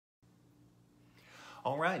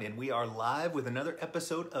All right, and we are live with another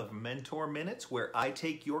episode of Mentor Minutes, where I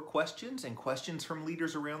take your questions and questions from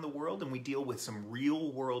leaders around the world, and we deal with some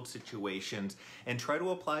real world situations and try to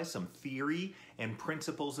apply some theory and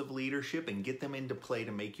principles of leadership and get them into play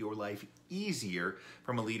to make your life easier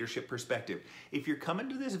from a leadership perspective. If you're coming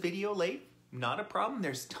to this video late, not a problem.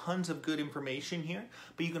 There's tons of good information here,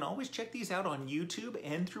 but you can always check these out on YouTube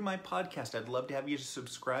and through my podcast. I'd love to have you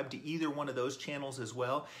subscribe to either one of those channels as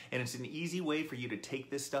well, and it's an easy way for you to take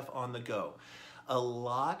this stuff on the go. A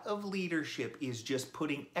lot of leadership is just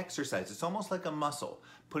putting exercise. It's almost like a muscle,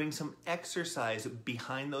 putting some exercise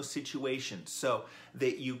behind those situations so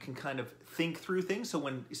that you can kind of think through things. So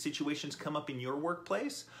when situations come up in your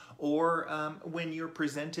workplace or when you're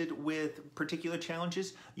presented with particular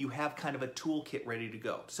challenges, you have kind of a toolkit ready to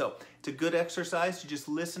go. So it's a good exercise to just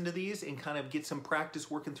listen to these and kind of get some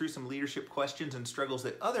practice working through some leadership questions and struggles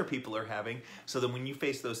that other people are having, so that when you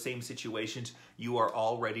face those same situations, you are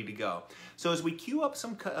all ready to go. So as we queue up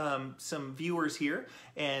some viewers here,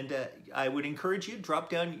 and I would encourage you,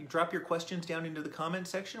 drop your questions down into the comment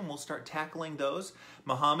section and we'll start tackling those.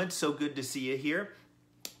 Mohammed, so good to see you here.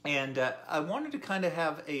 And I wanted to kind of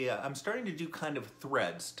have I'm starting to do kind of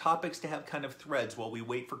threads, topics to have kind of threads while we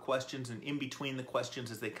wait for questions and in between the questions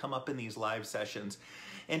as they come up in these live sessions.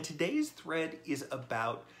 And today's thread is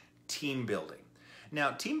about team building.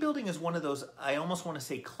 Now, team building is one of those, I almost want to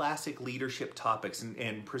say, classic leadership topics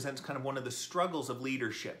and presents kind of one of the struggles of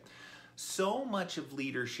leadership. So much of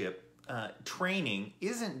leadership training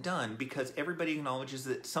isn't done because everybody acknowledges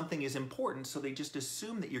that something is important, so they just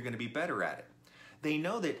assume that you're going to be better at it. They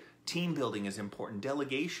know that team building is important,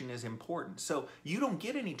 delegation is important. So you don't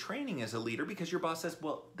get any training as a leader because your boss says,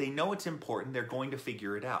 well, they know it's important, they're going to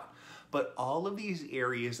figure it out. But all of these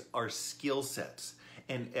areas are skill sets.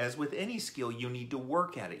 And as with any skill, you need to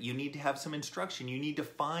work at it. You need to have some instruction. You need to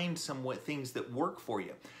find some things that work for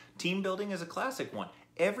you. Team building is a classic one.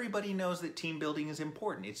 Everybody knows that team building is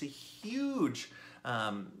important. It's a huge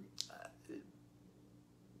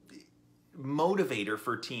motivator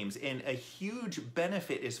for teams and a huge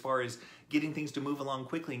benefit as far as getting things to move along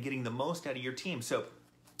quickly and getting the most out of your team. So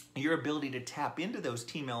your ability to tap into those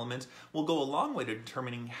team elements will go a long way to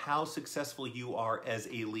determining how successful you are as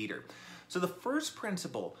a leader. So the first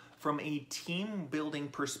principle from a team building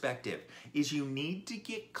perspective is you need to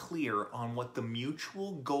get clear on what the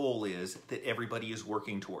mutual goal is that everybody is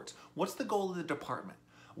working towards. What's the goal of the department?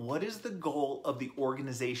 What is the goal of the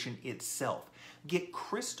organization itself? Get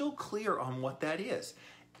crystal clear on what that is.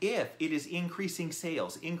 If it is increasing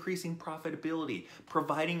sales, increasing profitability,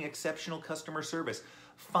 providing exceptional customer service,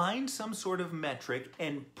 find some sort of metric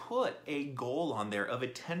and put a goal on there of a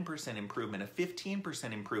 10% improvement, a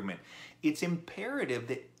 15% improvement. It's imperative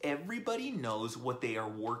that everybody knows what they are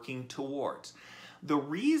working towards. The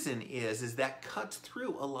reason is that cuts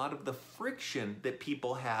through a lot of the friction that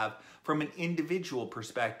people have from an individual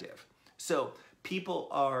perspective. So people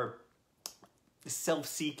are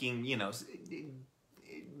self-seeking,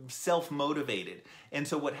 self-motivated. And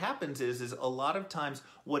so what happens is a lot of times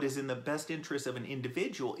what is in the best interest of an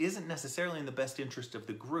individual isn't necessarily in the best interest of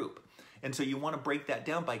the group. And so you want to break that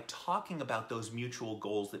down by talking about those mutual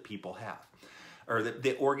goals that people have, or that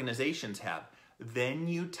the organizations have. Then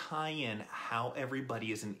you tie in how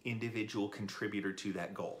everybody is an individual contributor to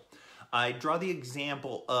that goal. I draw the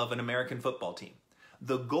example of an American football team.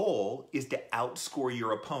 The goal is to outscore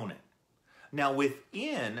your opponent. Now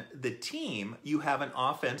within the team, you have an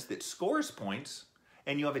offense that scores points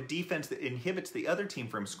and you have a defense that inhibits the other team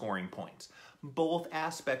from scoring points. Both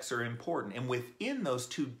aspects are important, and within those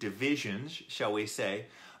two divisions, shall we say,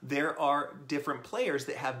 there are different players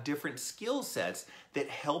that have different skill sets that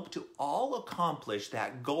help to all accomplish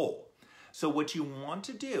that goal. So what you want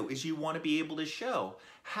to do is you want to be able to show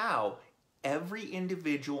how every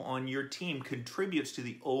individual on your team contributes to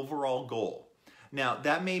the overall goal. Now,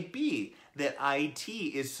 that may be that IT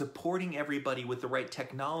is supporting everybody with the right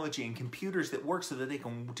technology and computers that work so that they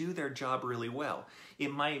can do their job really well.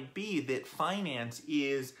 It might be that finance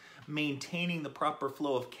is maintaining the proper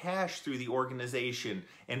flow of cash through the organization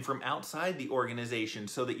and from outside the organization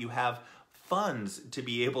so that you have funds to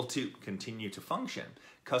be able to continue to function.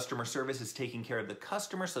 Customer service is taking care of the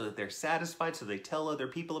customer so that they're satisfied, so they tell other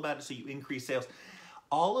people about it, so you increase sales.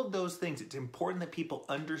 All of those things, it's important that people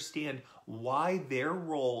understand why their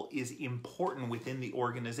role is important within the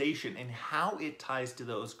organization and how it ties to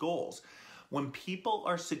those goals. When people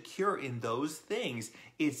are secure in those things,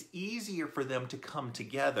 it's easier for them to come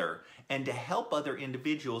together and to help other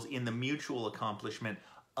individuals in the mutual accomplishment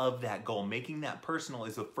of that goal. Making that personal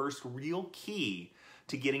is the first real key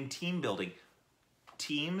to getting team building.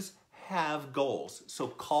 Teams have goals, so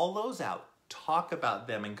call those out. talk about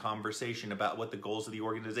them in conversation about what the goals of the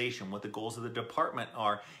organization, what the goals of the department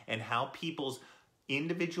are, and how people's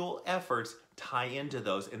individual efforts tie into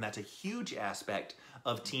those. And that's a huge aspect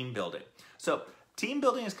of team building. So team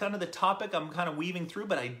building is kind of the topic I'm kind of weaving through,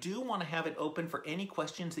 but I do want to have it open for any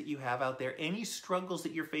questions that you have out there, any struggles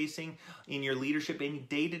that you're facing in your leadership, any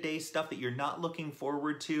day-to-day stuff that you're not looking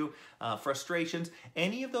forward to, frustrations,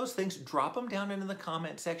 any of those things, drop them down into the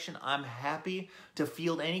comment section. I'm happy to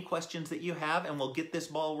field any questions that you have, and we'll get this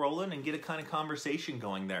ball rolling and get a kind of conversation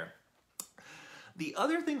going there. The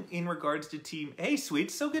other thing in regards to team, hey,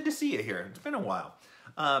 sweet, so good to see you here. It's been a while.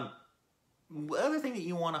 The other thing that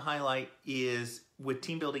you want to highlight is with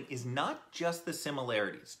team building is not just the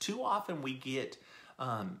similarities. Too often we get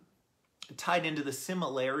tied into the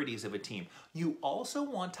similarities of a team. You also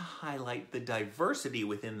want to highlight the diversity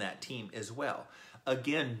within that team as well.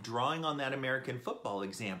 Again, drawing on that American football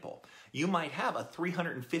example, you might have a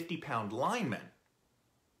 350-pound lineman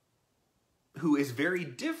who is very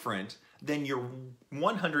different than your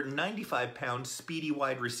 195-pound speedy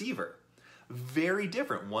wide receiver. Very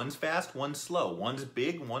different. One's fast, one's slow. One's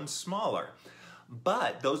big, one's smaller.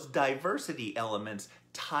 But those diversity elements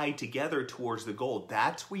tie together towards the goal.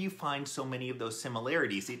 That's where you find so many of those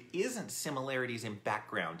similarities. It isn't similarities in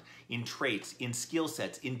background, in traits, in skill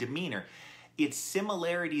sets, in demeanor. It's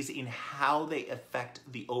similarities in how they affect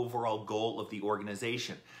the overall goal of the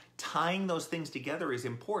organization. Tying those things together is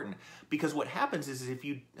important because what happens is if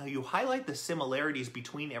you highlight the similarities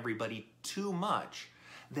between everybody too much,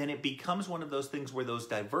 then it becomes one of those things where those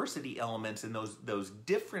diversity elements and those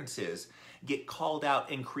differences get called out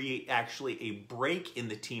and create actually a break in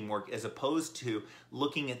the teamwork, as opposed to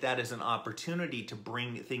looking at that as an opportunity to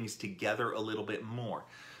bring things together a little bit more.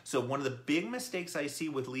 So one of the big mistakes I see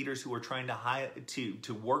with leaders who are trying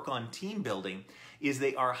to work on team building is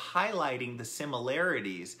they are highlighting the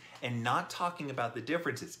similarities and not talking about the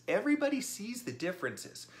differences. Everybody sees the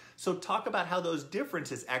differences. So talk about how those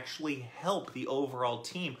differences actually help the overall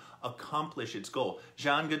team accomplish its goal.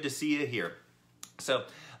 Jean, good to see you here. So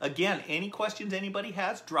again, any questions anybody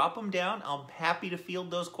has, drop them down. I'm happy to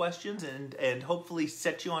field those questions and hopefully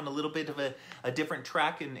set you on a little bit of a different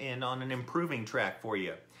track and on an improving track for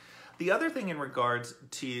you. The other thing in regards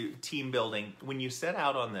to team building, when you set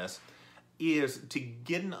out on this, is to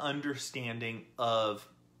get an understanding of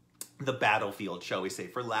the battlefield, shall we say,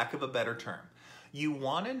 for lack of a better term. You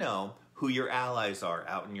want to know who your allies are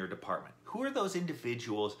out in your department. Who are those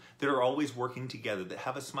individuals that are always working together, that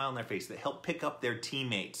have a smile on their face, that help pick up their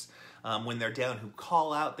teammates when they're down, who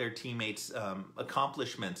call out their teammates'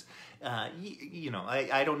 accomplishments. I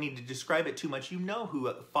don't need to describe it too much. You know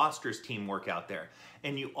who fosters teamwork out there.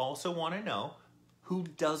 And you also want to know who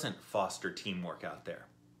doesn't foster teamwork out there.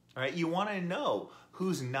 All right, you want to know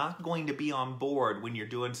who's not going to be on board when you're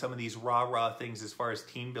doing some of these rah-rah things as far as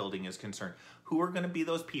team building is concerned. Who are going to be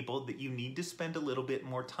those people that you need to spend a little bit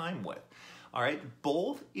more time with? All right,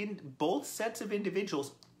 both sets of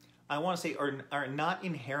individuals, I want to say, are not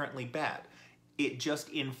inherently bad. It just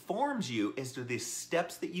informs you as to the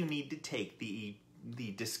steps that you need to take, the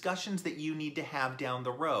discussions that you need to have down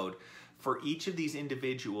the road for each of these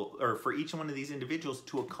individuals, or for each one of these individuals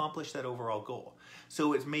to accomplish that overall goal.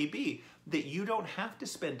 So it may be that you don't have to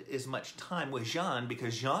spend as much time with Jean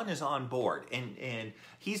because Jean is on board and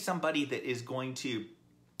he's somebody that is going to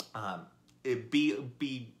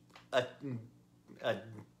be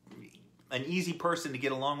an easy person to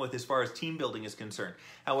get along with as far as team building is concerned.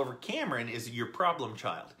 However, Cameron is your problem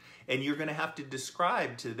child, and you're going to have to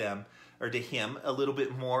describe to them or to him a little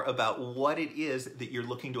bit more about what it is that you're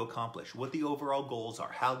looking to accomplish, what the overall goals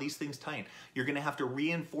are, how these things tie in. You're going to have to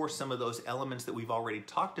reinforce some of those elements that we've already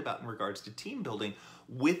talked about in regards to team building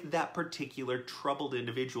with that particular troubled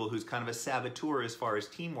individual who's kind of a saboteur as far as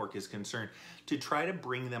teamwork is concerned, to try to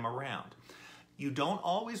bring them around. You don't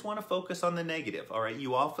always want to focus on the negative, all right?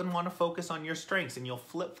 You often want to focus on your strengths, and you'll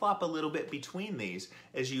flip-flop a little bit between these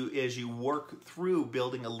as you work through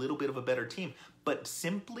building a little bit of a better team. But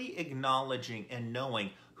simply acknowledging and knowing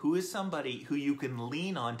who is somebody who you can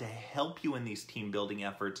lean on to help you in these team building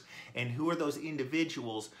efforts, and who are those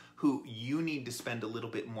individuals who you need to spend a little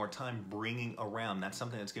bit more time bringing around. That's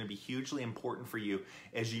something that's going to be hugely important for you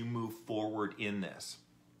as you move forward in this.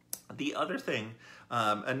 The other thing,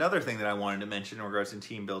 another thing that I wanted to mention in regards to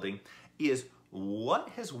team building is what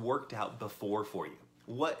has worked out before for you.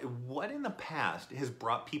 What in the past has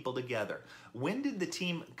brought people together? When did the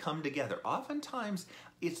team come together? Oftentimes,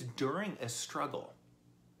 it's during a struggle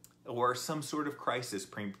or some sort of crisis,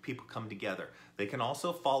 people come together. They can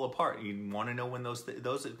also fall apart. You want to know when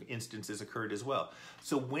those instances occurred as well.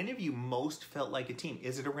 So when have you most felt like a team?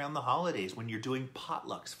 Is it around the holidays when you're doing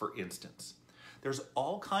potlucks, for instance? There's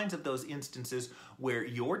all kinds of those instances where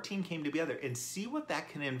your team came together, and see what that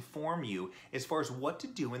can inform you as far as what to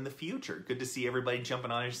do in the future. Good to see everybody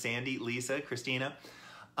jumping on it. Sandy, Lisa, Christina.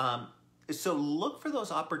 So look for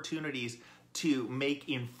those opportunities to make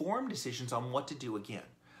informed decisions on what to do again.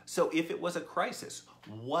 So if it was a crisis,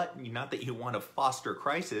 not that you want to foster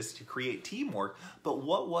crisis to create teamwork, but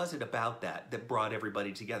what was it about that brought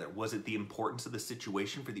everybody together? Was it the importance of the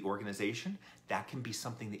situation for the organization? That can be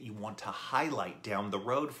something that you want to highlight down the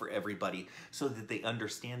road for everybody so that they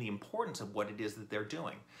understand the importance of what it is that they're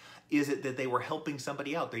doing. Is it that they were helping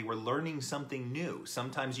somebody out? They were learning something new.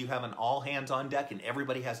 Sometimes you have an all hands on deck and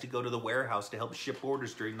everybody has to go to the warehouse to help ship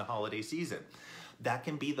orders during the holiday season. That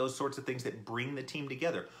can be those sorts of things that bring the team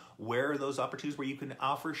together. Where are those opportunities where you can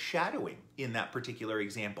offer shadowing in that particular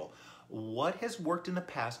example? What has worked in the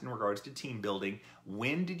past in regards to team building?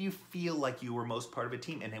 When did you feel like you were most part of a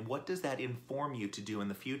team? And then what does that inform you to do in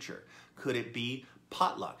the future? Could it be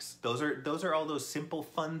potlucks? Those are all those simple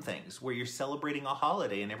fun things where you're celebrating a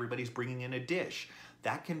holiday and everybody's bringing in a dish.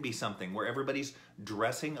 That can be something where everybody's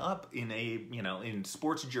dressing up in in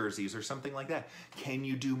sports jerseys or something like that. Can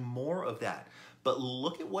you do more of that? But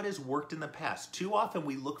look at what has worked in the past. Too often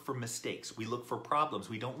we look for mistakes. We look for problems.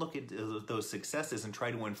 We don't look at those successes and try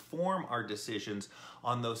to inform our decisions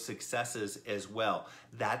on those successes as well.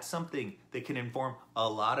 That's something that can inform a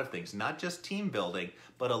lot of things, not just team building,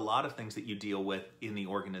 but a lot of things that you deal with in the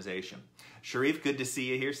organization. Sharif, good to see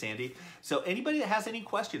you here. Sandy. So anybody that has any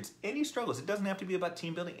questions, any struggles, it doesn't have to be about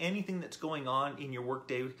team building, anything that's going on in your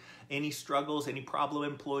workday, any struggles, any problem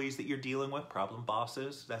employees that you're dealing with, problem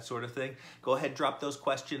bosses, that sort of thing, go ahead, drop those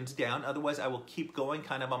questions down. Otherwise, I will keep going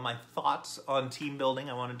kind of on my thoughts on team building.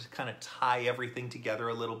 I wanted to kind of tie everything together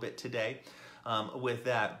a little bit today with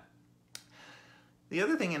that. The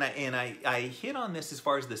other thing, and I hit on this as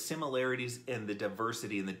far as the similarities and the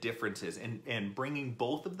diversity and the differences, and bringing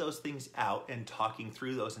both of those things out and talking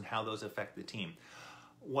through those and how those affect the team.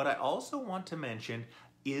 What I also want to mention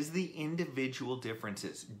is the individual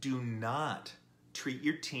differences. Do not treat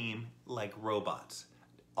your team like robots.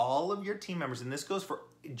 All of your team members, and this goes for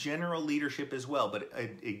general leadership as well, but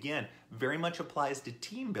again, very much applies to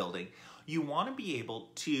team building. You want to be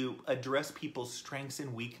able to address people's strengths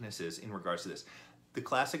and weaknesses in regards to this. The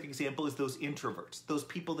classic example is those introverts, those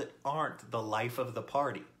people that aren't the life of the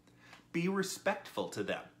party. Be respectful to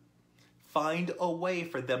them. Find a way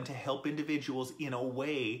for them to help individuals in a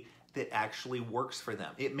way that actually works for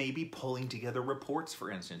them. It may be pulling together reports, for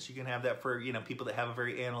instance. You can have that for people that have a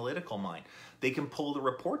very analytical mind. They can pull the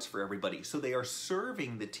reports for everybody. So they are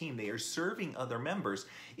serving the team. They are serving other members.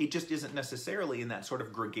 It just isn't necessarily in that sort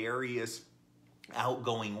of gregarious,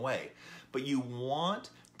 outgoing way. But you want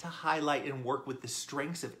to highlight and work with the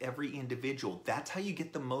strengths of every individual. That's how you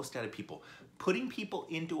get the most out of people. Putting people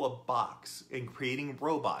into a box and creating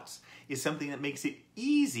robots is something that makes it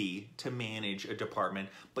easy to manage a department,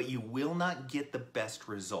 but you will not get the best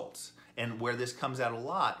results. And where this comes out a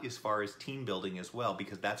lot as far as team building as well,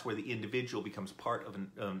 because that's where the individual becomes part of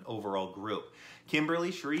an overall group.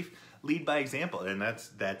 Kimberly, Sharif, lead by example. And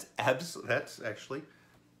that's actually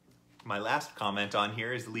my last comment on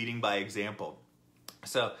here is leading by example.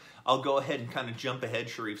 So I'll go ahead and kind of jump ahead,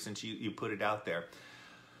 Sharif, since you put it out there.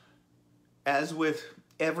 As with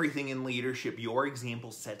everything in leadership, your example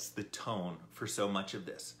sets the tone for so much of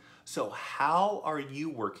this. So how are you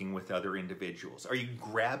working with other individuals? Are you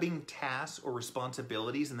grabbing tasks or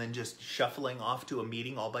responsibilities and then just shuffling off to a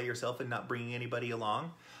meeting all by yourself and not bringing anybody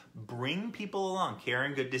along? Bring people along.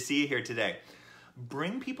 Karen, good to see you here today.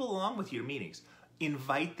 Bring people along with you to meetings.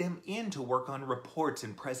 Invite them in to work on reports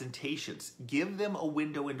and presentations. Give them a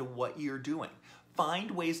window into what you're doing.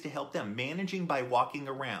 Find ways to help them. Managing by walking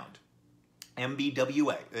around.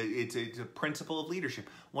 MBWA, it's a principle of leadership.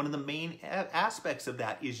 One of the main aspects of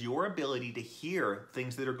that is your ability to hear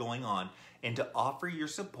things that are going on and to offer your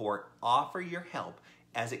support, offer your help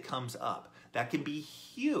as it comes up. That can be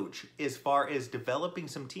huge as far as developing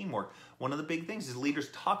some teamwork. One of the big things is leaders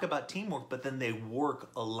talk about teamwork, but then they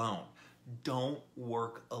work alone. Don't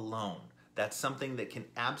work alone. That's something that can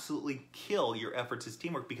absolutely kill your efforts as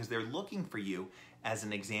teamwork because they're looking for you as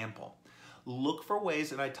an example. Look for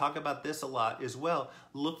ways, and I talk about this a lot as well,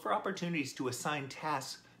 look for opportunities to assign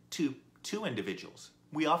tasks to two individuals.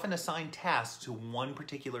 We often assign tasks to one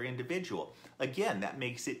particular individual. Again, that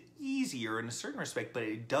makes it easier in a certain respect, but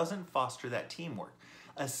it doesn't foster that teamwork.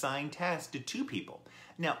 Assign tasks to two people.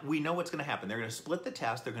 Now, we know what's going to happen. They're going to split the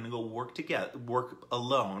task, they're going to go work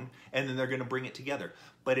alone, and then they're going to bring it together.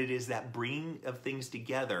 But it is that bringing of things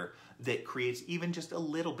together that creates even just a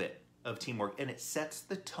little bit of teamwork, and it sets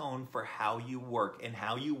the tone for how you work and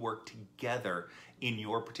how you work together in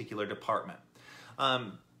your particular department.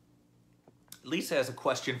 Lisa has a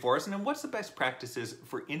question for us, and then what's the best practices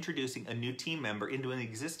for introducing a new team member into an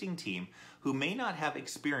existing team who may not have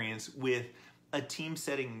experience with a team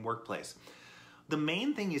setting workplace? The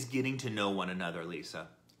main thing is getting to know one another, Lisa.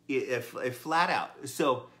 If flat out.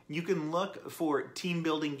 So you can look for team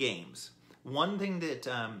building games. One thing that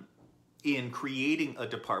in creating a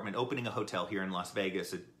department, opening a hotel here in Las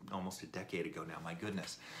Vegas almost a decade ago now, my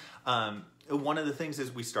goodness. One of the things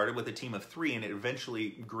is we started with a team of 3 and it eventually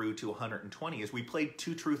grew to 120 is we played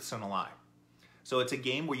 2 truths and a lie. So it's a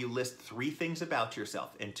game where you list 3 things about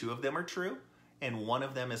yourself and 2 of them are true and 1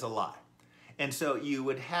 of them is a lie. And so you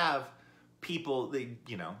would have people that,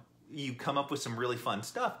 you know, you come up with some really fun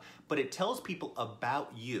stuff, but it tells people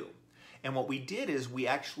about you. And what we did is we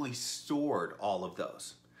actually stored all of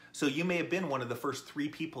those. So you may have been one of the first 3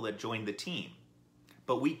 people that joined the team,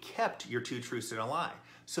 but we kept your 2 truths and a lie.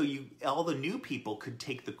 So all the new people could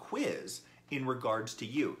take the quiz in regards to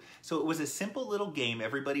you. So it was a simple little game.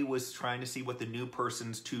 Everybody was trying to see what the new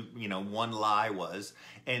person's 1 lie was.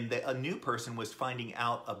 And a new person was finding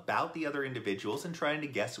out about the other individuals and trying to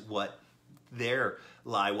guess what their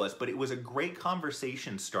lie was. But it was a great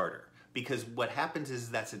conversation starter because what happens is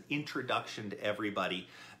that's an introduction to everybody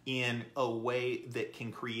in a way that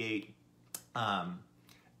can create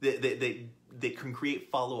that can create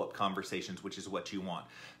follow-up conversations, which is what you want.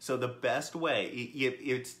 So the best way,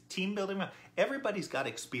 it's team building. Everybody's got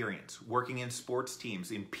experience working in sports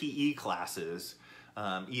teams, in PE classes,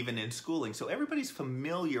 even in schooling. So everybody's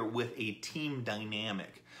familiar with a team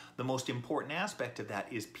dynamic. The most important aspect of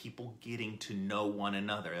that is people getting to know one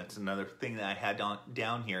another. That's another thing that I had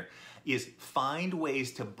down here, is find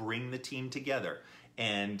ways to bring the team together.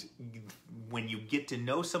 And when you get to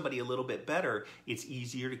know somebody a little bit better, it's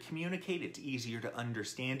easier to communicate, it's easier to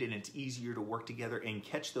understand, and it's easier to work together and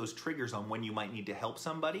catch those triggers on when you might need to help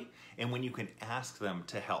somebody and when you can ask them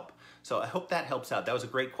to help. So I hope that helps out. That was a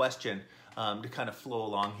great question to kind of flow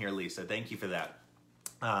along here, Lisa. Thank you for that.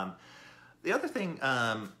 The other thing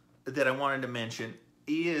that I wanted to mention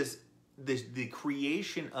is the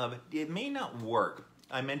creation of, it may not work.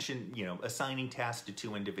 I mentioned, assigning tasks to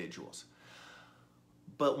 2 individuals.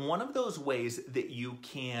 But one of those ways that you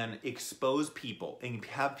can expose people and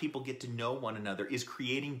have people get to know one another is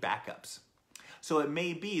creating backups. So it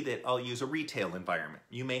may be that I'll use a retail environment.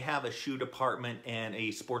 You may have a shoe department and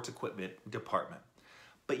a sports equipment department.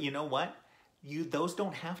 But you know what? Those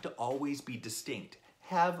don't have to always be distinct.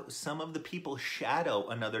 Have some of the people shadow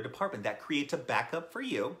another department. That creates a backup for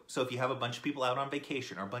you. So if you have a bunch of people out on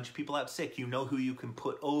vacation or a bunch of people out sick, you know who you can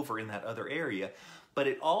put over in that other area. But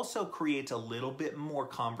it also creates a little bit more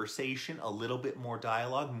conversation, a little bit more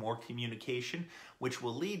dialogue, more communication, which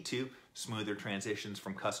will lead to smoother transitions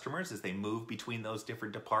from customers as they move between those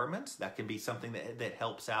different departments. That can be something that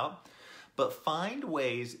helps out. But find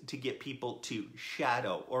ways to get people to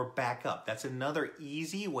shadow or back up. That's another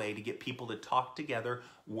easy way to get people to talk together,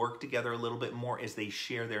 work together a little bit more as they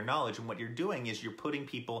share their knowledge. And what you're doing is you're putting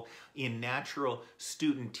people in natural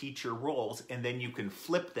student-teacher roles, and then you can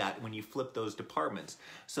flip that when you flip those departments.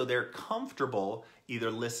 So they're comfortable either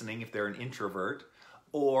listening if they're an introvert,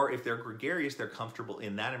 or if they're gregarious, they're comfortable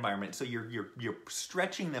in that environment. So you're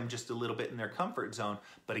stretching them just a little bit in their comfort zone,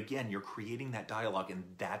 but again, you're creating that dialogue, and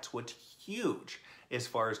that's what's huge as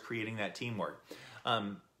far as creating that teamwork.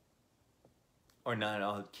 Or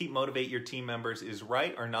not, motivate your team members is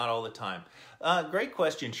right or not all the time. Great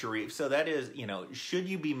question, Sharif. So that is, should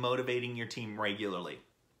you be motivating your team regularly?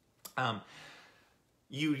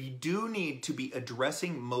 You do need to be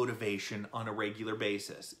addressing motivation on a regular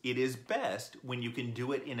basis. It is best when you can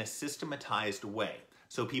do it in a systematized way.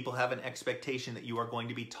 So people have an expectation that you are going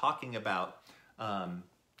to be talking about,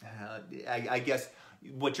 I guess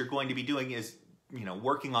what you're going to be doing is,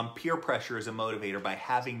 working on peer pressure as a motivator by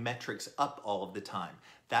having metrics up all of the time.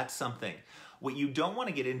 That's something. What you don't want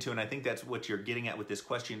to get into, and I think that's what you're getting at with this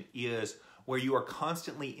question, is where you are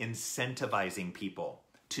constantly incentivizing people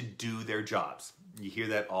to do their jobs. You hear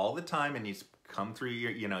that all the time, and it's come through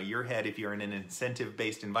your head if you're in an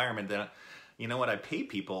incentive-based environment that, you know what, I pay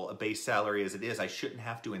people a base salary as it is. I shouldn't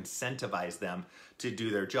have to incentivize them to do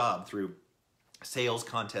their job through sales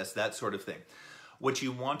contests, that sort of thing. What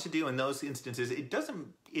you want to do in those instances,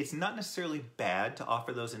 it's not necessarily bad to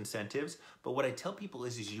offer those incentives, but what I tell people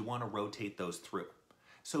is you want to rotate those through.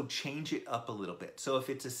 So change it up a little bit. So if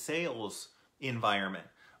it's a sales environment,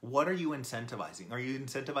 what are you incentivizing? Are you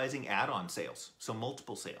incentivizing add-on sales? So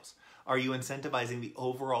multiple sales. Are you incentivizing the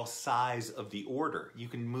overall size of the order? You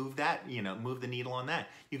can move that, move the needle on that.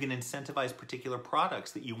 You can incentivize particular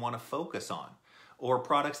products that you want to focus on. or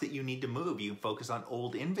products that you need to move. You focus on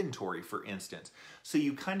old inventory, for instance. So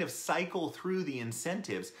you kind of cycle through the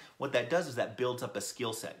incentives. What that does is that builds up a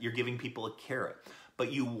skill set. You're giving people a carrot,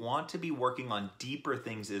 but you want to be working on deeper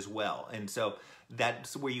things as well. And so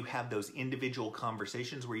that's where you have those individual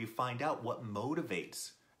conversations where you find out what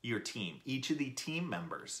motivates your team, each of the team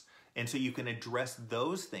members. And so you can address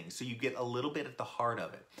those things. So you get a little bit at the heart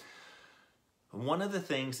of it. One of the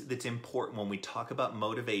things that's important when we talk about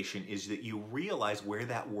motivation is that you realize where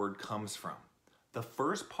that word comes from. The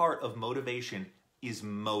first part of motivation is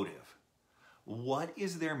motive. What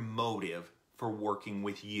is their motive for working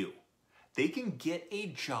with you? They can get a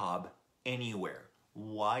job anywhere.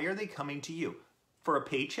 Why are they coming to you? For a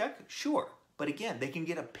paycheck? Sure. But again, they can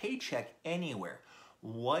get a paycheck anywhere.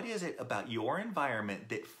 What is it about your environment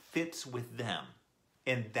that fits with them?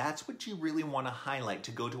 And that's what you really want to highlight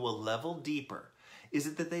to go to a level deeper. Is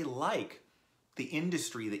it that they like the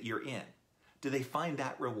industry that you're in? Do they find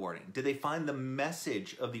that rewarding? Do they find the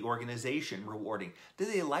message of the organization rewarding? Do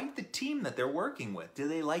they like the team that they're working with? Do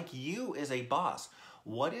they like you as a boss?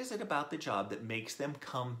 What is it about the job that makes them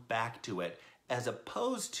come back to it as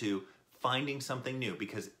opposed to finding something new?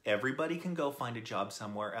 Because everybody can go find a job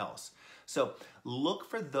somewhere else. So look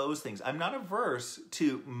for those things. I'm not averse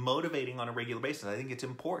to motivating on a regular basis. I think it's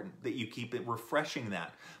important that you keep it refreshing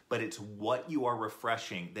that, but it's what you are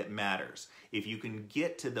refreshing that matters. If you can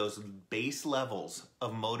get to those base levels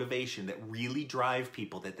of motivation that really drive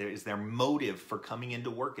people, that there is their motive for coming into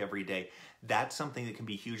work every day, that's something that can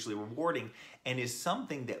be hugely rewarding and is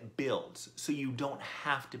something that builds. So you don't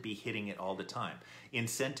have to be hitting it all the time.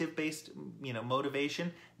 Incentive-based,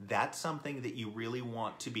 motivation, that's something that you really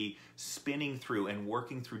want to be spinning through and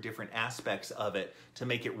working through different aspects of it to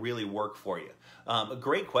make it really work for you. A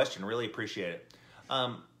great question, really appreciate it.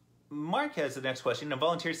 Mark has the next question. In a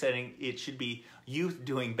volunteer setting, it should be youth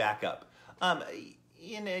doing backup. Not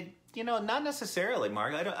necessarily,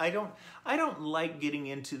 Mark. I don't like getting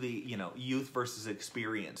into the youth versus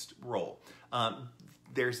experienced role.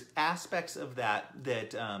 There's aspects of that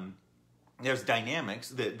there's dynamics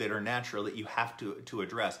that are natural that you have to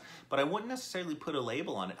address, but I wouldn't necessarily put a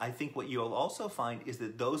label on it. I think what you'll also find is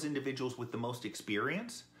that those individuals with the most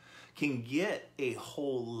experience can get a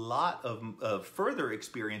whole lot of further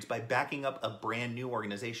experience by backing up a brand new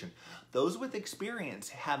organization. Those with experience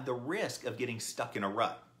have the risk of getting stuck in a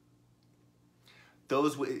rut.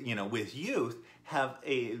 Those with youth have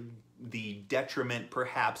the detriment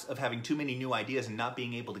perhaps of having too many new ideas and not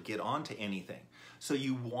being able to get onto anything. So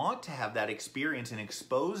you want to have that experience and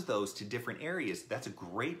expose those to different areas. That's a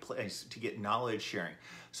great place to get knowledge sharing.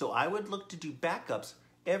 So I would look to do backups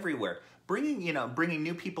everywhere. Bringing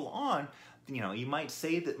new people on, you might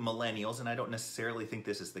say that millennials, and I don't necessarily think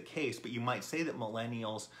this is the case, but you might say that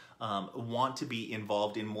millennials want to be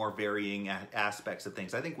involved in more varying aspects of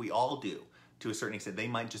things. I think we all do. To a certain extent, they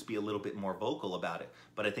might just be a little bit more vocal about it.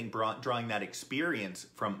 But I think drawing that experience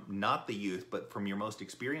from not the youth, but from your most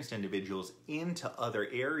experienced individuals into other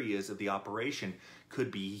areas of the operation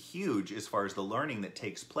could be huge as far as the learning that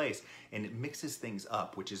takes place. And it mixes things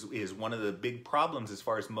up, which is one of the big problems as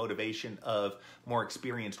far as motivation of more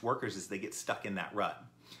experienced workers is they get stuck in that rut.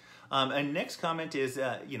 And next comment is,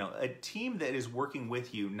 a team that is working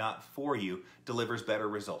with you, not for you, delivers better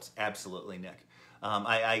results. Absolutely, Nick.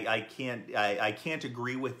 I can't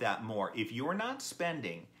agree with that more. If you're not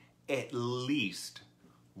spending at least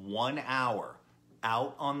 1 hour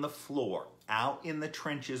out on the floor, out in the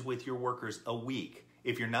trenches with your workers a week,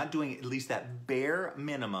 if you're not doing at least that bare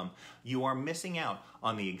minimum, you are missing out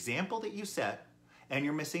on the example that you set, and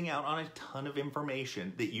you're missing out on a ton of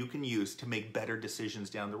information that you can use to make better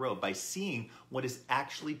decisions down the road by seeing what is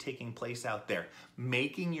actually taking place out there,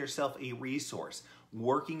 making yourself a resource,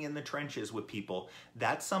 working in the trenches with people.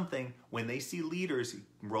 That's something, when they see leaders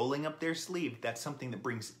rolling up their sleeve, that's something that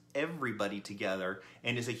brings everybody together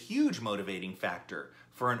and is a huge motivating factor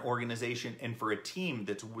for an organization and for a team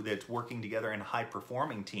that's working together, in a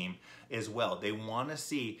high-performing team as well. They want to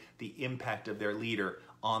see the impact of their leader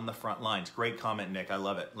on the front lines. Great comment, Nick. I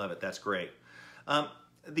love it. Love it. That's great.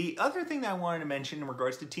 The other thing that I wanted to mention in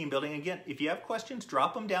regards to team building, again, if you have questions,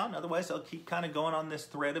 drop them down. Otherwise, I'll keep kind of going on this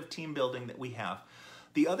thread of team building that we have.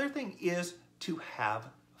 The other thing is to have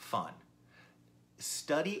fun.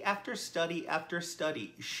 Study after study after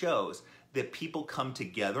study shows that people come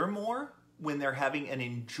together more when they're having an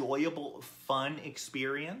enjoyable, fun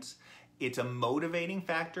experience. It's a motivating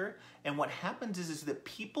factor. And what happens is that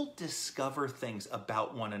people discover things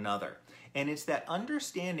about one another. And it's that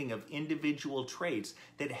understanding of individual traits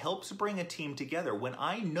that helps bring a team together. When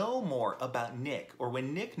I know more about Nick, or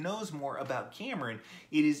when Nick knows more about Cameron,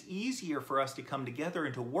 it is easier for us to come together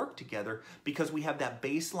and to work together because we have that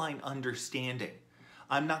baseline understanding.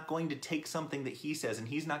 I'm not going to take something that he says, and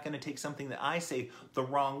he's not going to take something that I say the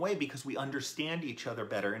wrong way because we understand each other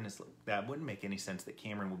better. And that wouldn't make any sense that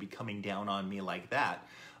Cameron would be coming down on me like that.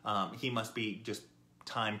 He must be just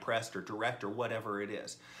time pressed or direct or whatever it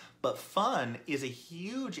is. But fun is a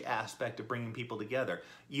huge aspect of bringing people together.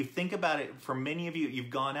 You think about it, for many of you,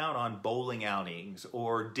 you've gone out on bowling outings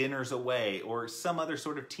or dinners away or some other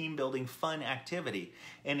sort of team building fun activity.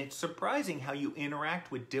 And it's surprising how you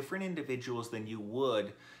interact with different individuals than you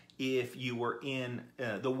would if you were in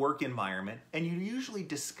the work environment, and you usually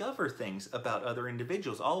discover things about other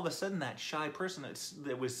individuals. All of a sudden, that shy person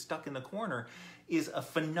that was stuck in the corner is a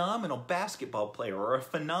phenomenal basketball player or a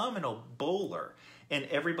phenomenal bowler. And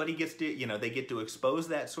everybody gets to, they get to expose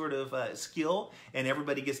that sort of skill, and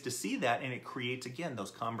everybody gets to see that, and it creates, again,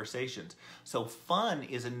 those conversations. So fun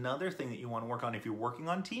is another thing that you want to work on if you're working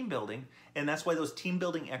on team building, and that's why those team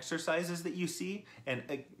building exercises that you see, and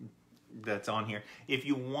that's on here, if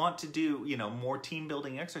you want to do, more team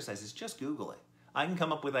building exercises, just Google it. I can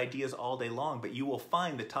come up with ideas all day long, but you will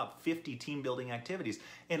find the top 50 team building activities,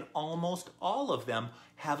 and almost all of them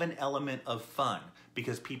have an element of fun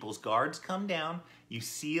because people's guards come down, you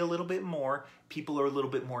see a little bit more, people are a little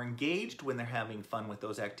bit more engaged when they're having fun with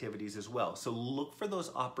those activities as well. So look for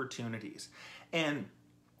those opportunities. And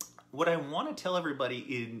what I want to tell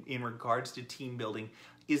everybody in regards to team building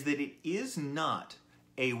is that it is not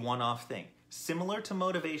a one-off thing. Similar to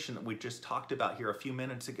motivation that we just talked about here a few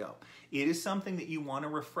minutes ago, it is something that you want to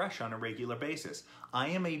refresh on a regular basis. I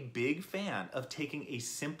am a big fan of taking a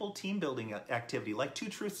simple team building activity like 2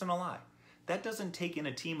 Truths and a Lie. That doesn't take, in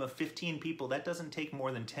a team of 15 people, that doesn't take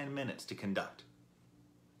more than 10 minutes to conduct.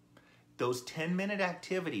 Those 10-minute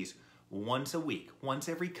activities once a week, once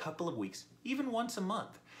every couple of weeks, even once a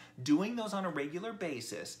month. Doing those on a regular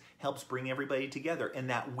basis helps bring everybody together, and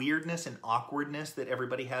that weirdness and awkwardness that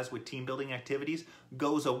everybody has with team building activities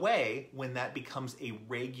goes away when that becomes a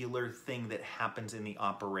regular thing that happens in the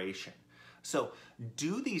operation. So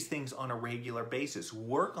do these things on a regular basis.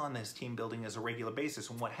 Work on this team building as a regular basis.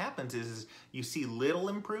 And what happens is you see little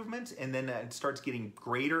improvements, and then it starts getting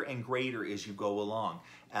greater and greater as you go along.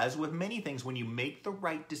 As with many things, when you make the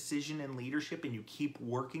right decision in leadership and you keep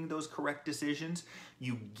working those correct decisions,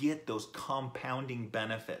 you get those compounding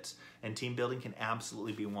benefits. And team building can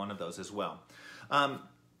absolutely be one of those as well.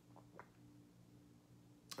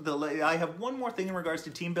 I have one more thing in regards to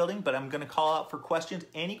team building, but I'm going to call out for questions.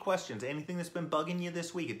 Any questions, anything that's been bugging you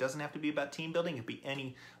this week. It doesn't have to be about team building. It could be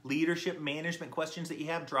any leadership management questions that you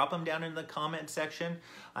have. Drop them down in the comment section.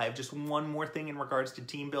 I have just one more thing in regards to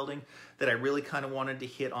team building that I really kind of wanted to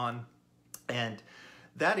hit on. And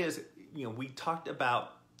that is, we talked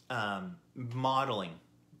about modeling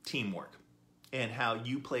teamwork and how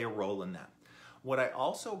you play a role in that. What I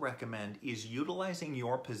also recommend is utilizing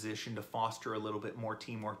your position to foster a little bit more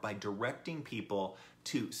teamwork by directing people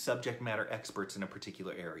to subject matter experts in a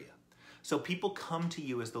particular area. So people come to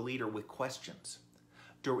you as the leader with questions.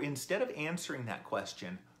 Instead of answering that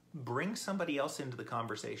question, bring somebody else into the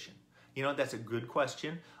conversation. That's a good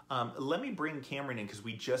question. Let me bring Cameron in because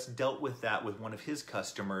we just dealt with that with one of his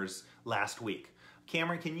customers last week.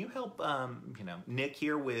 Cameron, can you help Nick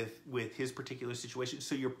here with his particular situation?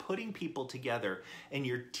 So you're putting people together and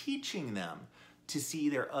you're teaching them to see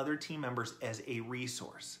their other team members as a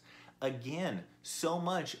resource. Again, so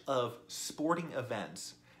much of sporting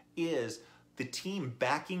events is the team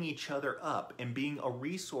backing each other up and being a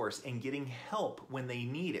resource and getting help when they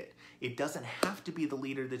need it. It doesn't have to be the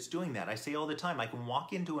leader that's doing that. I say all the time, I can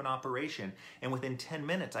walk into an operation and within 10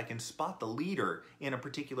 minutes I can spot the leader in a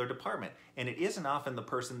particular department. And it isn't often the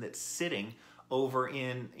person that's sitting over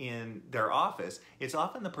in their office. It's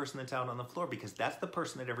often the person that's out on the floor because that's the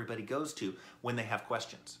person that everybody goes to when they have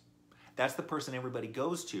questions. That's the person everybody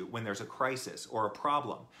goes to when there's a crisis or a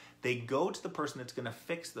problem. They go to the person that's going to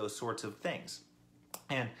fix those sorts of things.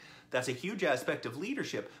 And that's a huge aspect of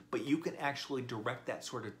leadership, but you can actually direct that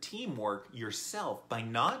sort of teamwork yourself by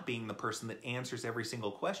not being the person that answers every single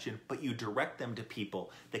question, but you direct them to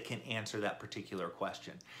people that can answer that particular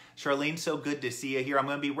question. Charlene, so good to see you here. I'm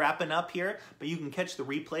going to be wrapping up here, but you can catch the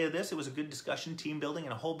replay of this. It was a good discussion, team building,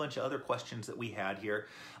 and a whole bunch of other questions that we had here.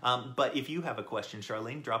 But if you have a question,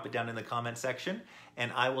 Charlene, drop it down in the comment section,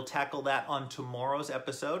 and I will tackle that on tomorrow's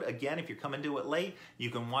episode. Again, if you're coming to it late, you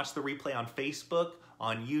can watch the replay on Facebook,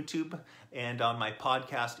 on YouTube, and on my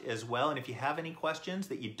podcast as well. And if you have any questions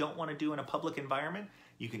that you don't want to do in a public environment,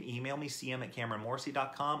 you can email me,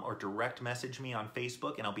 cm@cameronmorrissey.com, or direct message me on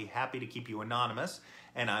Facebook, and I'll be happy to keep you anonymous,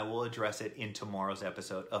 and I will address it in tomorrow's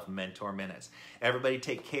episode of Mentor Minutes. Everybody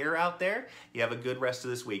take care out there. You have a good rest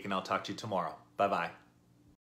of this week, and I'll talk to you tomorrow. Bye-bye.